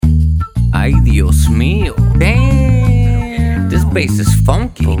Ay, Dios mío. Damn. This bass is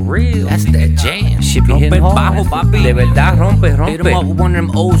funky. For real. That's that jam. Shit be hitting hard. Papi. De verdad rompe. Hit 'em up with one of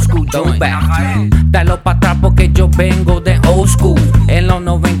them old school throwbacks. Dalo pa' atrás porque yo vengo de old school. En los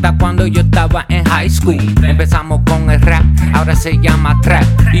 90 cuando yo estaba en high school. Empezamos con el rap, ahora se llama trap.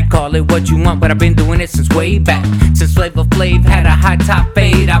 You call it what you want, but I've been doing it since way back. Since Flavor Flav had a high top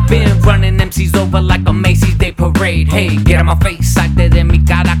fade, I've been running MCs over like a Macy's Day Parade. Hey, get out my face, salte de mi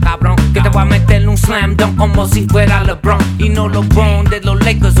cara, cabrón. Que te voy a meterle un slam dunk como si fuera LeBron. Y no LeBron de los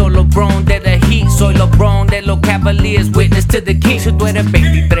Lakers o LeBron de the Heat. Soy LeBron de los Cavaliers, witness to the king. Si tú eres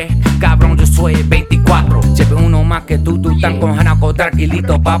 23, cabrón, yo soy el 24. Siempre uno más que tú tan congelado,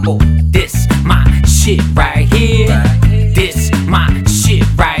 tranquilito, papo. This my shit right here. This my shit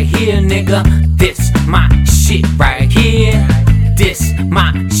right here, nigga. This my shit right here. This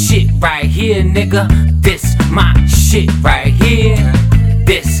my shit right here, nigga. This my shit right here.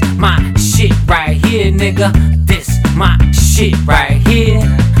 This my shit right here, nigga. This my shit right here.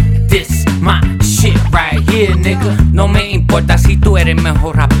 This my shit right here, nigga. No me importa si tú eres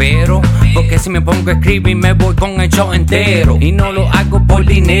mejor rapero, porque si me pongo a escribir me voy con el show entero. Y no lo hago por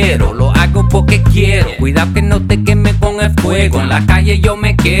dinero, lo hago porque quiero. Cuidado que no te queme con el fuego. En la calle yo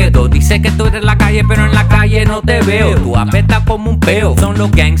me quedo. Dice que tú eres la calle, pero en la calle no te veo. Tú apestas como un peo. Son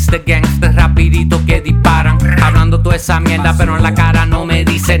los gangsters rapiditos que disparan, hablando toda esa mierda, pero en la cara no me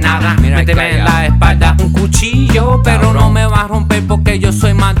dice nada. Méteme en la espalda un cuchillo, pero no me va a romper porque yo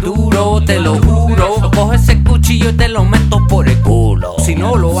soy más duro, te lo juro. Coge ese cuchillo y te lo meto por el culo. Si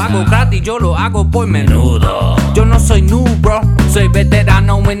no lo hago gratis, yo lo hago por menudo. Yo no soy new, bro. Soy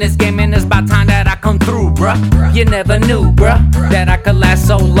veterano in this game, and it's about time that I come through, bro. You never knew, bro, that I could last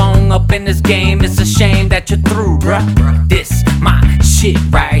so long up in this game. It's a shame that you're through, bro. This my shit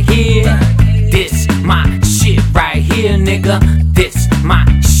right here. This my shit right here, nigga. This my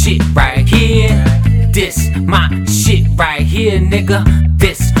shit right here. This my shit right here, nigga.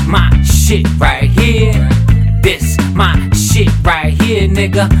 This my shit right here. This my shit right here,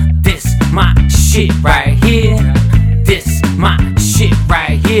 nigga. This my shit right here. This my shit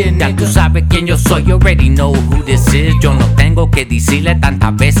right here, nigga. Ya tú sabes quién yo soy, you already know who this is. Yo no tengo que decirle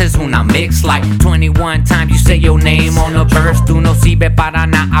tantas veces una mix. Like 21 times you say your name on the verse. Tú no sirve para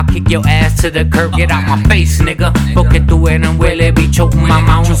nada, I'll kick your ass to the curb. Get out my face, nigga, porque tú eres un huele bicho, un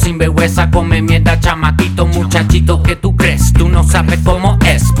mamá, un sinvergüenza. Come mierda, chamaquito, muchachito, ¿qué tú crees? Tú no sabes cómo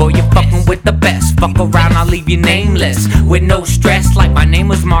es, boy, you fucking with the best. Fuck around, I'll leave you nameless, with no stress, like my name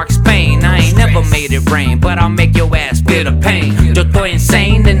was Mark Spain. I ain't never made it rain, but I'll make your ass feel the pain. Yo estoy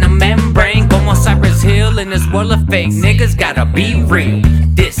insane in the membrane, como Cypress Hill in this world of fake niggas, gotta be real.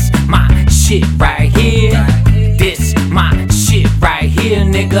 This my shit right here. This my shit right here,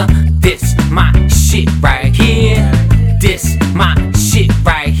 nigga. This my shit right here. This my shit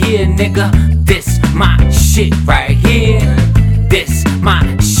right here, nigga. This my shit right here. This my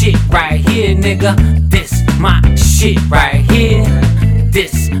shit right here, nigga. This my shit right here.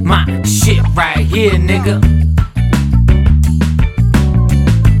 This my shit right here, nigga.